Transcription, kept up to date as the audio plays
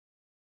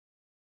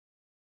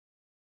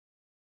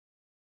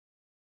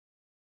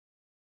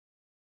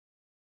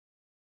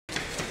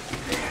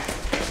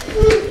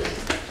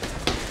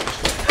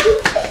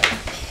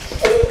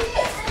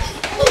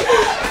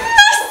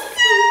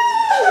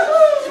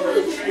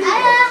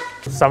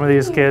Some of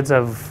these kids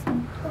have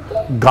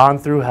gone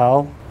through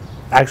hell,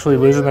 actually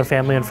losing their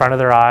family in front of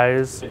their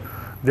eyes,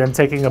 then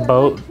taking a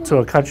boat to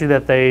a country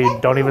that they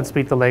don't even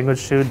speak the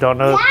language to, don't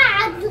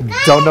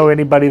know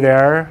anybody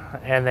there,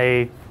 and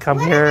they come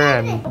here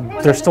and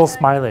they're still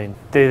smiling.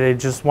 They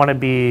just want to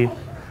be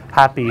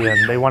happy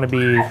and they want to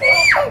be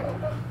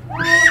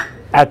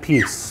at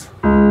peace.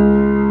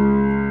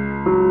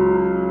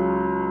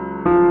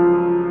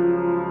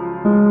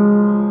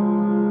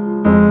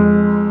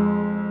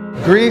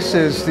 Greece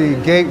is the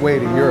gateway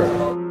to Europe.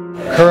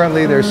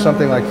 Currently, there's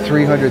something like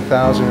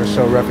 300,000 or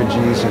so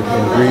refugees in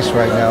Greece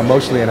right now,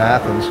 mostly in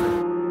Athens.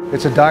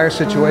 It's a dire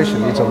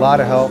situation, needs a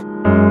lot of help.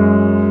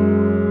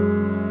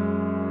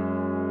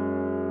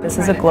 This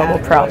is a global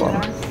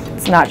problem.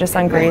 It's not just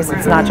on Greece,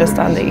 it's not just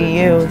on the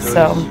EU.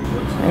 So,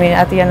 I mean,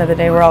 at the end of the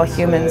day, we're all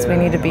humans. We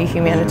need to be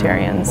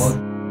humanitarians.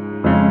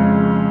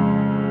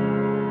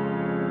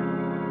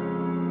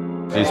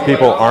 These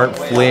people aren't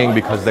fleeing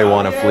because they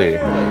want to flee.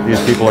 These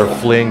people are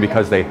fleeing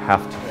because they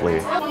have to flee.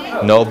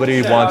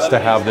 Nobody wants to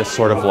have this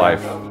sort of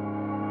life.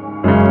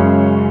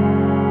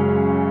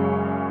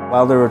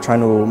 While they were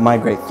trying to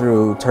migrate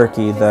through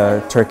Turkey,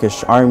 the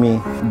Turkish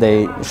army,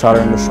 they shot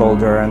her in the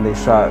shoulder and they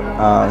shot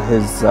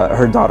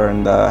her daughter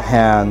in the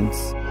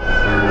hands.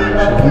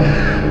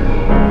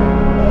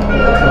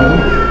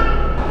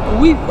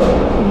 We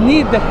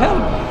need the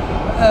help.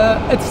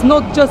 It's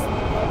not just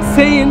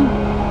saying,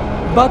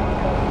 but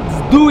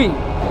doing.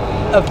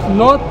 If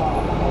not,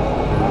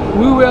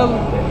 we will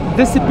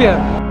disappear.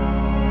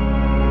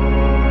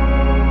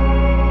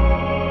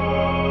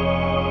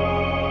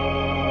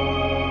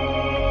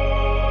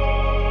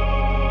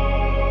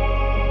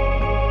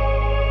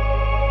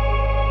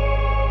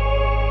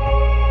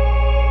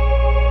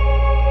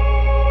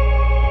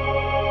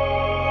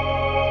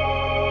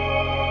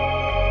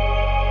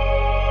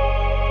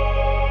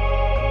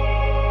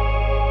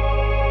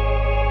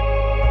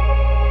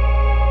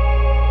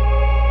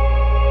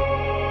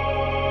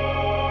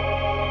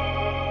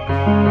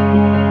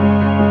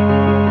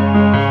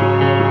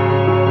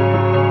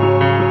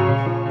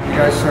 You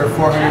guys serve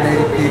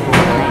 480 people.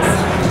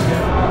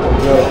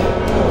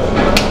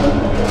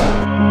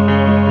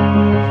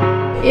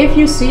 If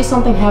you see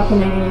something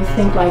happening and you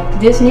think like,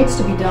 this needs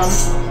to be done,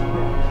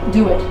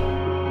 do it.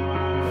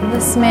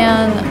 This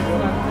man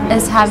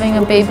is having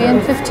a baby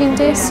in 15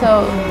 days,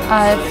 so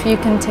if you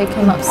can take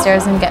him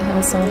upstairs and get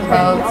him some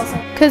clothes.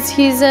 Because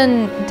he's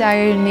in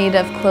dire need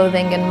of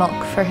clothing and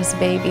milk for his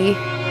baby.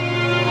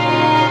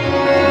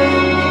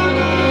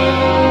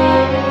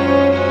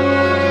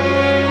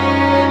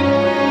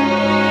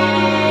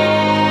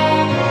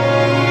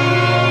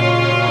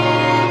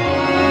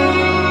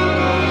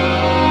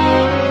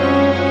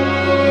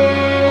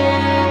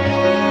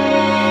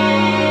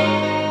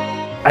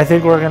 I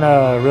think we're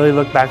gonna really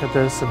look back at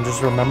this and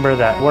just remember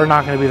that we're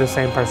not gonna be the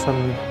same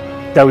person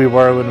that we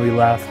were when we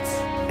left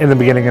in the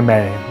beginning of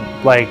May.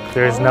 Like,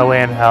 there's no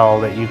way in hell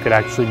that you could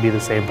actually be the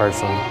same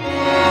person.